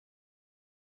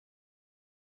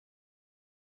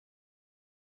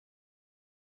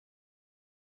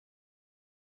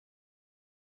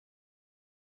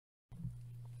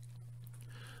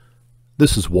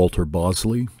This is Walter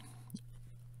Bosley.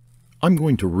 I'm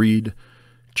going to read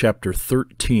Chapter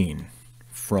 13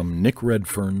 from Nick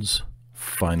Redfern's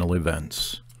Final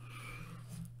Events.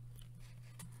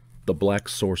 The Black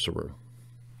Sorcerer.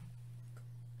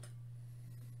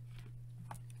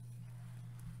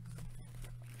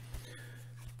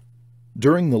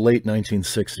 During the late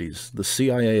 1960s, the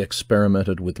CIA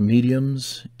experimented with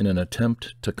mediums in an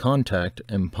attempt to contact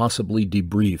and possibly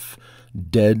debrief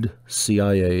dead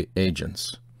CIA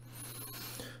agents.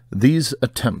 These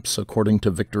attempts, according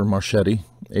to Victor Marchetti,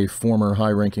 a former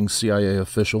high-ranking CIA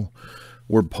official,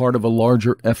 were part of a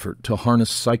larger effort to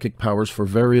harness psychic powers for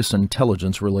various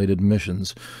intelligence-related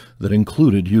missions that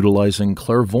included utilizing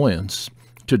clairvoyance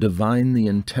to divine the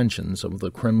intentions of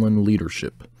the Kremlin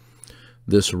leadership.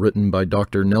 This written by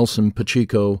Dr. Nelson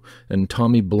Pacheco and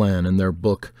Tommy Bland in their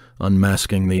book,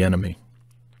 Unmasking the Enemy.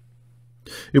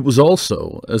 It was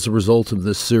also, as a result of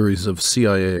this series of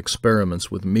CIA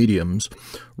experiments with mediums,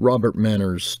 Robert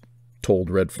Manners told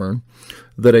Redfern,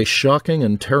 that a shocking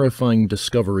and terrifying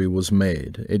discovery was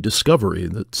made, a discovery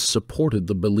that supported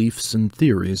the beliefs and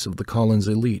theories of the Collins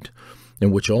elite,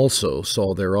 and which also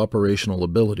saw their operational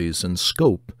abilities and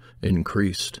scope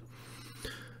increased.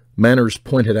 Manners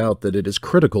pointed out that it is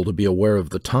critical to be aware of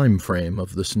the time frame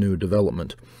of this new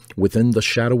development. Within the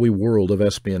shadowy world of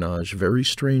espionage, very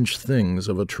strange things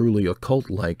of a truly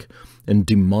occult-like and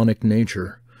demonic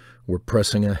nature were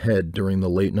pressing ahead during the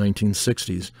late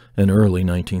 1960s and early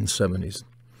 1970s.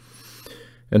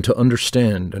 And to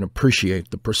understand and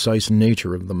appreciate the precise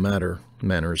nature of the matter,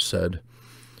 Manners said,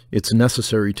 it's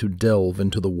necessary to delve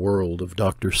into the world of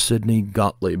Dr. Sidney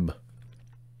Gottlieb.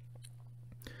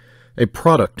 A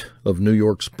product of New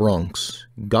York's Bronx,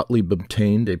 Gottlieb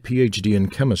obtained a Ph.D. in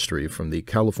chemistry from the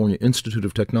California Institute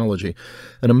of Technology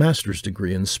and a master's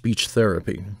degree in speech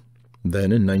therapy.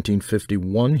 Then, in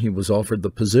 1951, he was offered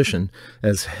the position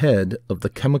as head of the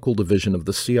chemical division of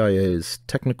the CIA's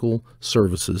Technical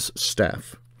Services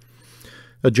Staff,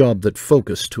 a job that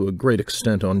focused to a great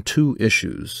extent on two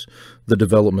issues: the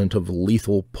development of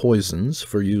lethal poisons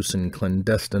for use in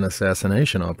clandestine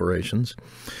assassination operations,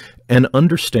 and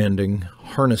understanding,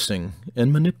 harnessing,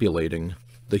 and manipulating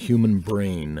the human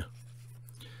brain.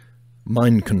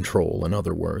 Mind control, in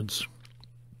other words.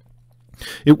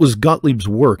 It was Gottlieb's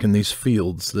work in these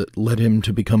fields that led him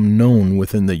to become known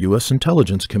within the U.S.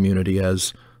 intelligence community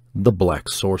as the Black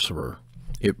Sorcerer.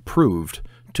 It proved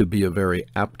to be a very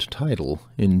apt title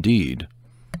indeed.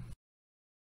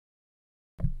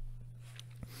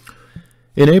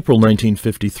 In April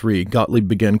 1953, Gottlieb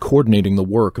began coordinating the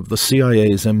work of the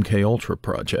CIA's MKUltra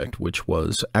project, which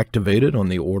was activated on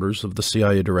the orders of the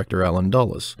CIA Director Allen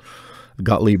Dulles.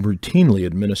 Gottlieb routinely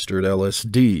administered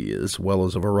LSD, as well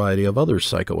as a variety of other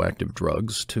psychoactive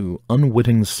drugs, to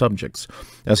unwitting subjects,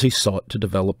 as he sought to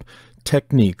develop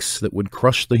techniques that would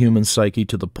crush the human psyche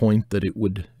to the point that it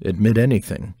would admit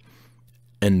anything.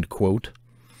 End quote.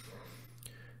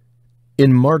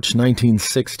 In March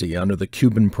 1960, under the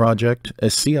Cuban Project,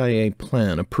 a CIA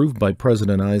plan approved by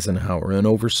President Eisenhower and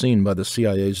overseen by the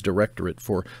CIA's Directorate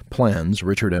for Plans,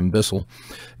 Richard M. Bissell,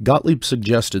 Gottlieb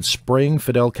suggested spraying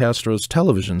Fidel Castro's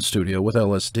television studio with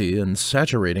LSD and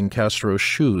saturating Castro's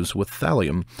shoes with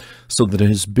thallium so that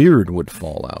his beard would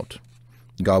fall out.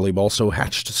 Gottlieb also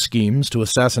hatched schemes to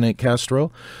assassinate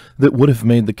Castro that would have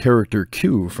made the character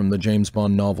Q from the James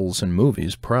Bond novels and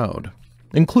movies proud,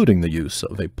 including the use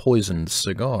of a poisoned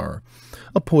cigar,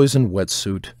 a poisoned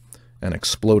wetsuit, an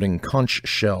exploding conch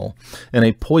shell, and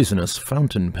a poisonous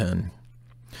fountain pen.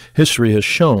 History has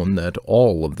shown that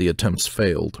all of the attempts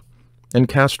failed, and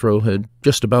Castro had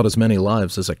just about as many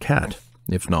lives as a cat,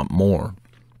 if not more.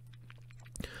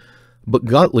 But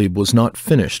Gottlieb was not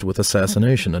finished with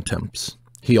assassination attempts.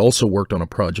 He also worked on a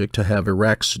project to have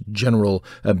Iraq's General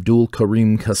Abdul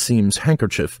Karim Qasim's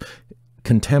handkerchief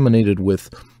contaminated with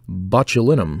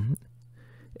botulinum,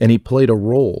 and he played a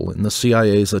role in the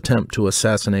CIA's attempt to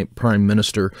assassinate Prime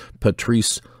Minister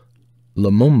Patrice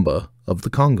Lumumba of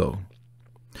the Congo.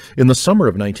 In the summer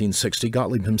of 1960,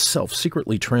 Gottlieb himself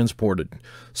secretly transported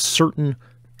certain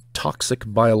toxic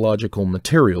biological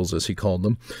materials, as he called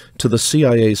them, to the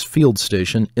CIA's field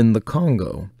station in the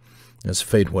Congo. As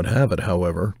fate would have it,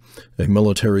 however, a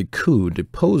military coup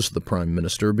deposed the Prime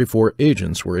Minister before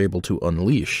agents were able to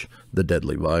unleash the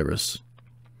deadly virus.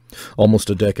 Almost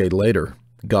a decade later,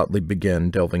 Gottlieb began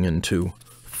delving into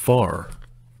far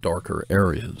darker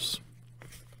areas.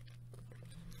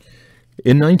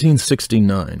 In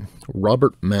 1969,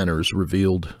 Robert Manners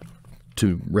revealed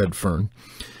to Redfern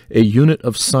a unit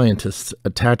of scientists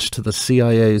attached to the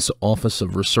CIA's Office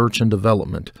of Research and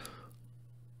Development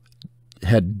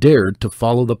had dared to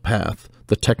follow the path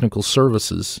the technical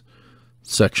services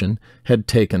section had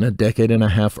taken a decade and a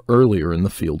half earlier in the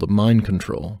field of mind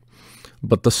control.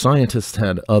 But the scientists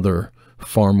had other,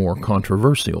 far more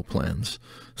controversial plans,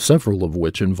 several of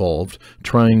which involved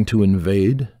trying to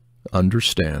invade,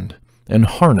 understand, and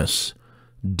harness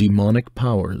demonic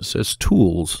powers as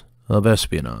tools of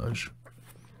espionage.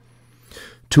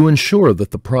 To ensure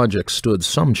that the project stood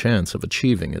some chance of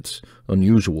achieving its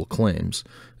unusual claims,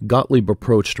 Gottlieb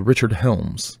approached Richard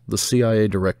Helms, the CIA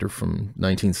director from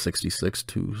 1966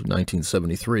 to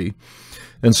 1973,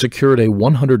 and secured a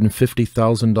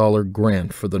 $150,000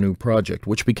 grant for the new project,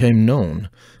 which became known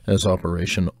as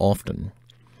Operation Often.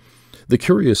 The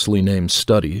curiously named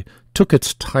study took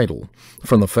its title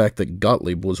from the fact that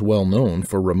Gottlieb was well known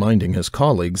for reminding his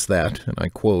colleagues that, and I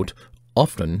quote,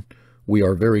 "Often we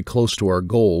are very close to our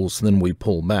goals, then we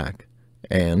pull back.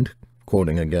 And,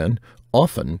 quoting again,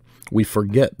 often we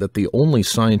forget that the only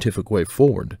scientific way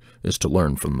forward is to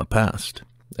learn from the past."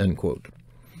 End quote.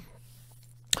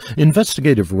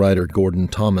 Investigative writer Gordon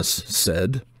Thomas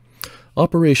said,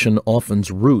 Operation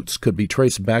Often's roots could be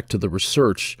traced back to the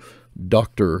research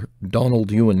Dr.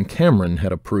 Donald Ewan Cameron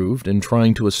had approved in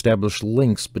trying to establish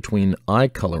links between eye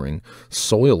coloring,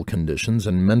 soil conditions,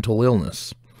 and mental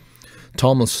illness.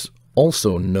 Thomas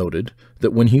also noted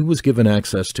that when he was given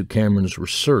access to Cameron's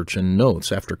research and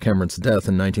notes after Cameron's death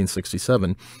in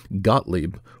 1967,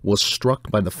 Gottlieb was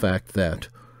struck by the fact that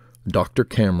Dr.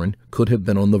 Cameron could have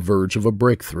been on the verge of a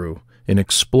breakthrough in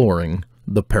exploring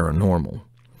the paranormal.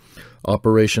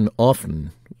 Operation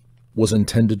Often was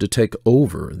intended to take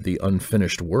over the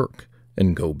unfinished work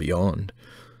and go beyond,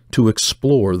 to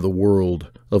explore the world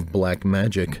of black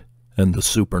magic and the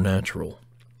supernatural.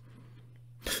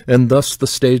 And thus the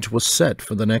stage was set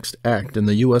for the next act in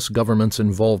the U.S. government's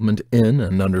involvement in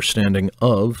and understanding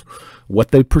of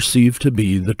what they perceived to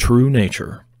be the true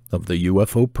nature of the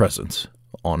UFO presence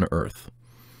on Earth.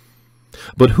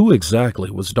 But who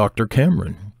exactly was Dr.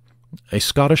 Cameron? A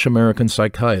Scottish-American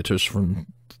psychiatrist from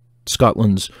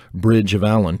Scotland's Bridge of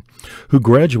Allan, who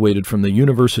graduated from the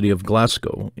University of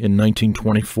Glasgow in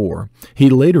 1924. He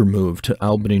later moved to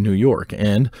Albany, New York,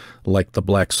 and, like the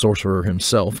black sorcerer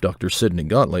himself, Dr. Sidney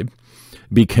Gottlieb,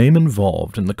 became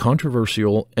involved in the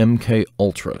controversial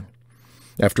MK-Ultra.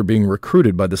 After being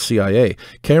recruited by the CIA,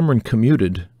 Cameron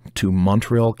commuted to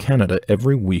Montreal, Canada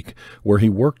every week, where he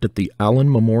worked at the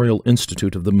Allen Memorial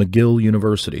Institute of the McGill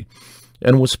University,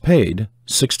 and was paid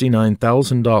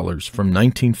 $69,000 from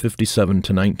 1957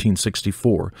 to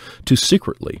 1964 to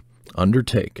secretly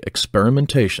undertake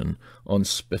experimentation on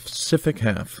specific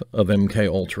half of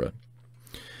MK-Ultra.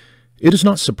 It is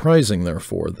not surprising,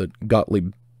 therefore, that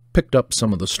Gottlieb picked up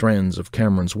some of the strands of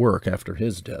Cameron's work after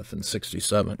his death in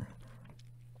 '67.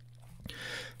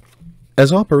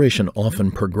 As Operation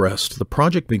Often progressed, the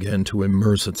project began to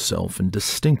immerse itself in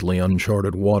distinctly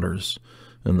uncharted waters,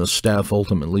 and the staff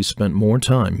ultimately spent more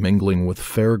time mingling with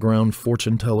fairground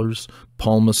fortune-tellers,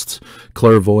 palmists,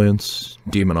 clairvoyants,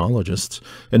 demonologists,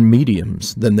 and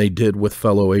mediums than they did with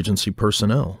fellow agency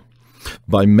personnel.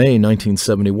 By May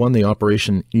 1971, the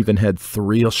operation even had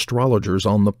 3 astrologers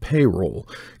on the payroll,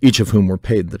 each of whom were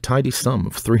paid the tidy sum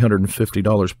of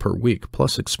 $350 per week,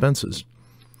 plus expenses,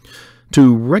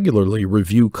 to regularly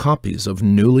review copies of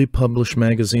newly published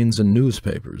magazines and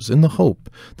newspapers in the hope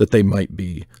that they might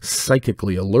be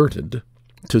psychically alerted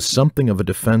to something of a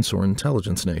defense or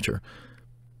intelligence nature.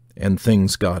 And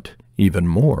things got even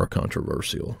more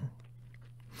controversial.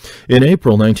 In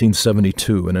April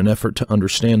 1972, in an effort to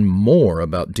understand more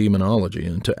about demonology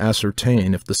and to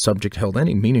ascertain if the subject held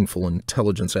any meaningful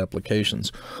intelligence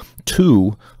applications,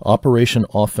 2 Operation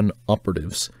Often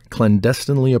operatives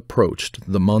clandestinely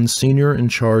approached the Monsignor in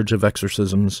charge of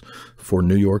exorcisms for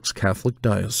New York's Catholic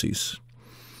Diocese.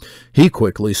 He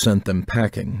quickly sent them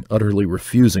packing, utterly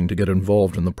refusing to get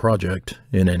involved in the project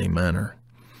in any manner.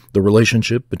 The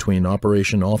relationship between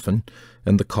Operation Often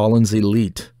and the Collins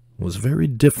elite was very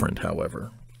different,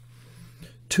 however.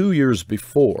 2 years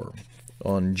before,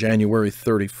 on January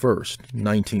 31st,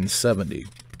 1970,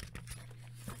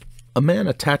 a man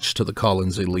attached to the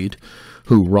Collins elite,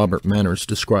 who Robert Manners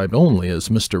described only as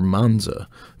Mr. Manza,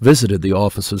 visited the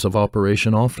offices of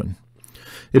Operation Often.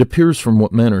 It appears from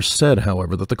what Manners said,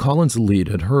 however, that the Collins elite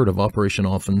had heard of Operation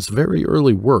Often's very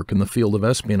early work in the field of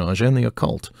espionage and the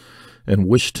occult, and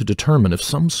wished to determine if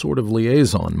some sort of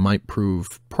liaison might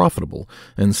prove profitable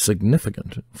and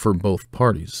significant for both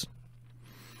parties.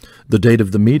 The date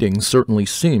of the meeting certainly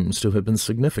seems to have been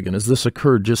significant, as this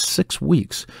occurred just 6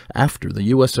 weeks after the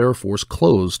U.S. Air Force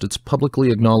closed its publicly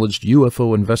acknowledged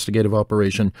UFO investigative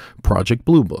operation, Project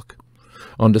Blue Book,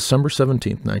 on December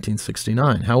 17,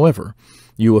 1969. However,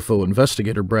 UFO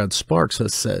investigator Brad Sparks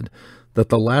has said that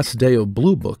the last day of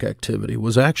Blue Book activity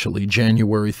was actually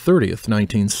January 30th,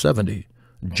 1970,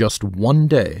 just one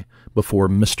day before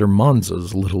Mr.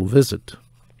 Monza's little visit.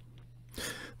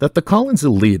 That the Collins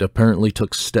elite apparently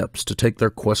took steps to take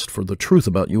their quest for the truth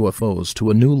about UFOs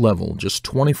to a new level just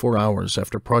 24 hours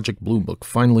after Project Blue Book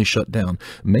finally shut down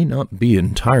may not be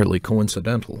entirely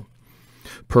coincidental.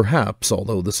 Perhaps,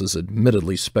 although this is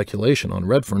admittedly speculation on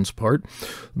Redfern's part,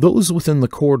 those within the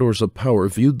corridors of power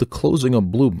viewed the closing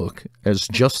of Blue Book as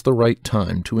just the right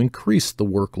time to increase the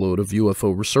workload of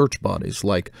UFO research bodies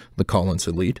like the Collins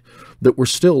elite that were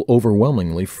still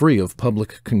overwhelmingly free of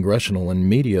public, congressional, and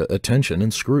media attention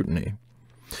and scrutiny.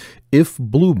 If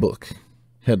Blue Book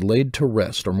had laid to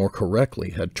rest, or more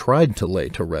correctly, had tried to lay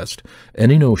to rest,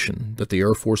 any notion that the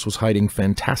Air Force was hiding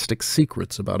fantastic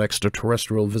secrets about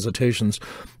extraterrestrial visitations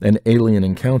and alien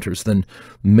encounters, then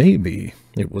maybe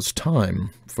it was time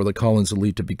for the Collins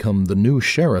elite to become the new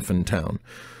sheriff in town,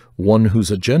 one whose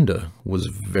agenda was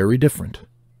very different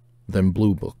than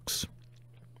Blue Book's.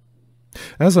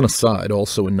 As an aside,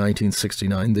 also in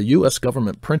 1969, the U.S.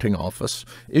 Government Printing Office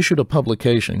issued a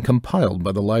publication compiled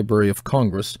by the Library of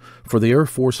Congress for the Air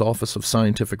Force Office of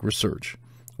Scientific Research,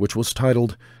 which was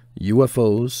titled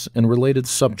UFOs and Related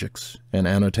Subjects, an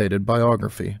Annotated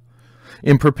Biography.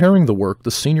 In preparing the work,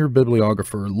 the senior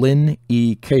bibliographer Lynn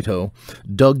E. Cato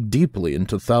dug deeply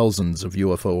into thousands of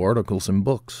UFO articles and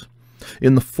books.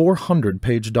 In the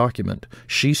 400-page document,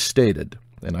 she stated,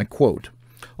 and I quote,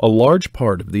 "A large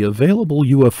part of the available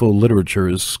UFO literature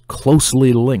is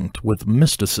closely linked with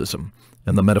mysticism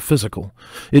and the metaphysical.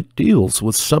 It deals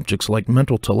with subjects like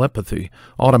mental telepathy,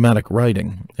 automatic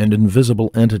writing, and invisible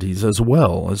entities, as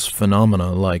well as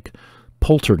phenomena like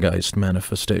poltergeist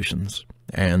manifestations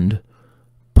and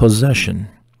possession.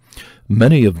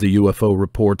 Many of the UFO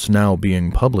reports now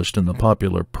being published in the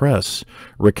popular press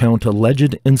recount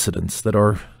alleged incidents that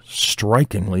are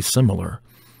strikingly similar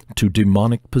to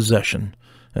demonic possession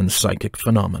and psychic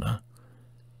phenomena."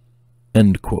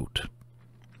 End quote.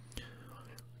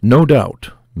 No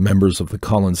doubt, members of the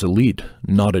Collins elite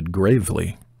nodded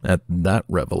gravely at that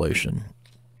revelation.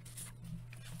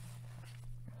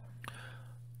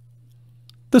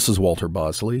 This is Walter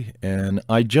Bosley, and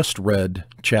I just read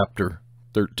Chapter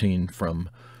 13 from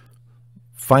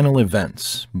Final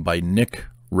Events by Nick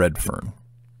Redfern.